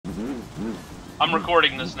I'm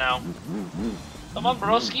recording this now. Come on,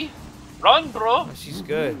 broski. Run, bro. Oh, she's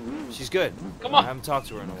good. She's good. Come on. I haven't talked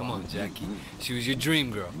to her in a while. Come on, Jackie. She was your dream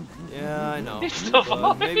girl. Yeah, I know. He's still But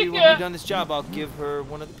following, maybe when yeah. we're done this job, I'll give her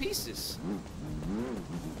one of the pieces.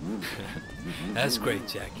 That's great,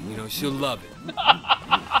 Jackie. You know, she'll love it.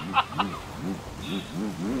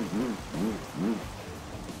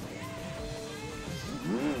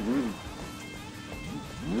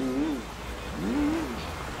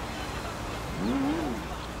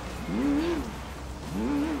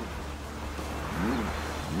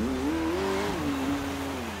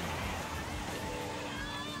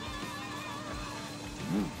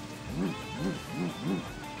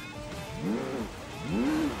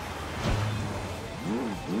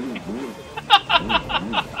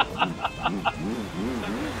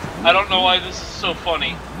 I don't know why this is so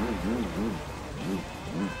funny.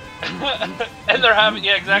 And they're having,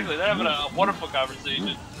 yeah, exactly. They're having a wonderful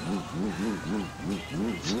conversation.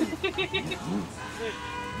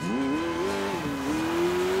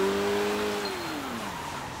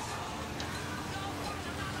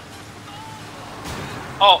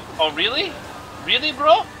 Oh, really? Really,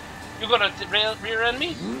 bro? You gonna rear end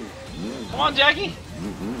me? Come on, Jackie.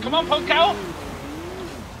 Come on, punk cow.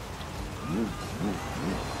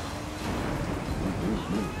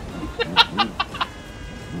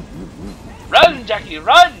 Run, Jackie,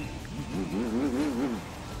 run!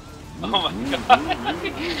 Oh my god.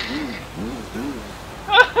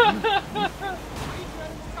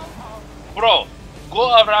 Bro,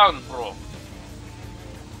 go around, bro.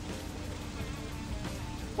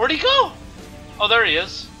 Where'd he go? Oh, there he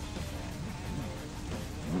is.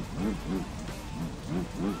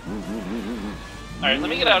 Alright, let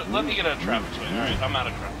me get out of traffic swing. Alright, I'm out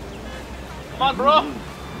of traffic. Come on, bro!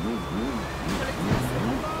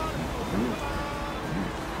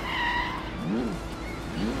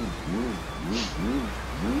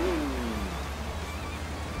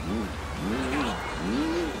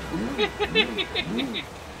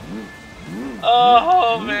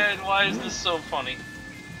 Oh man, why is this so funny?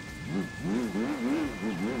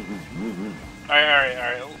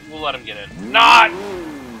 Alright, we'll let him get in. Not!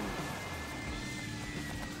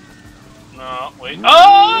 No, wait.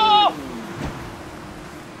 Oh!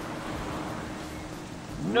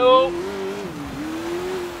 No!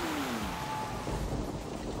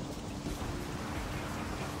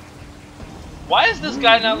 Why is this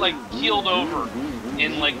guy not, like, keeled over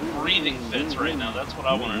in, like, breathing fits right now? That's what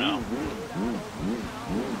I want to know.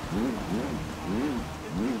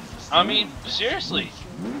 I mean, seriously.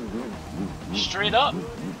 Straight up.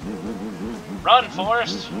 Run,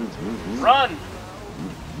 Forrest. Run.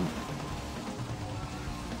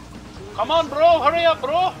 Come on, bro. Hurry up,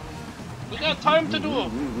 bro. We got time to do.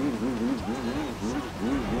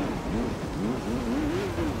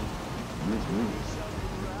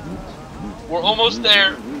 We're almost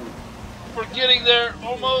there. We're getting there.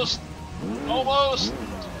 Almost. Almost.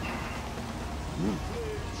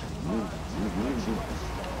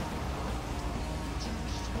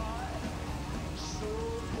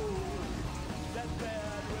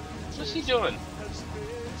 What's he doing?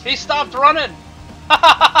 He stopped running.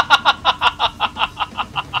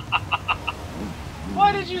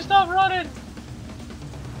 Why did you stop running?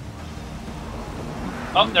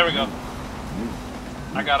 Oh, there we go.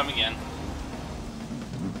 I got him again.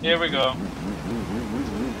 Here we go.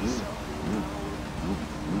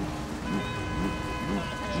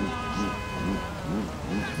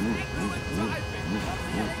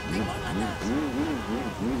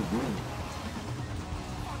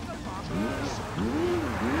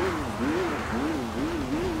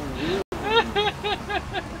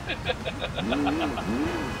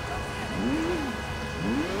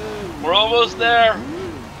 We're almost there.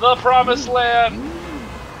 The promised land.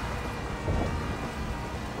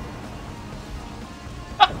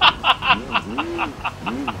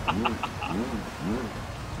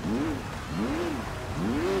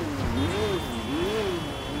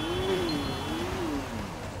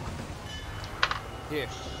 Here.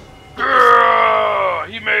 Grrr,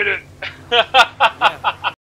 he made it.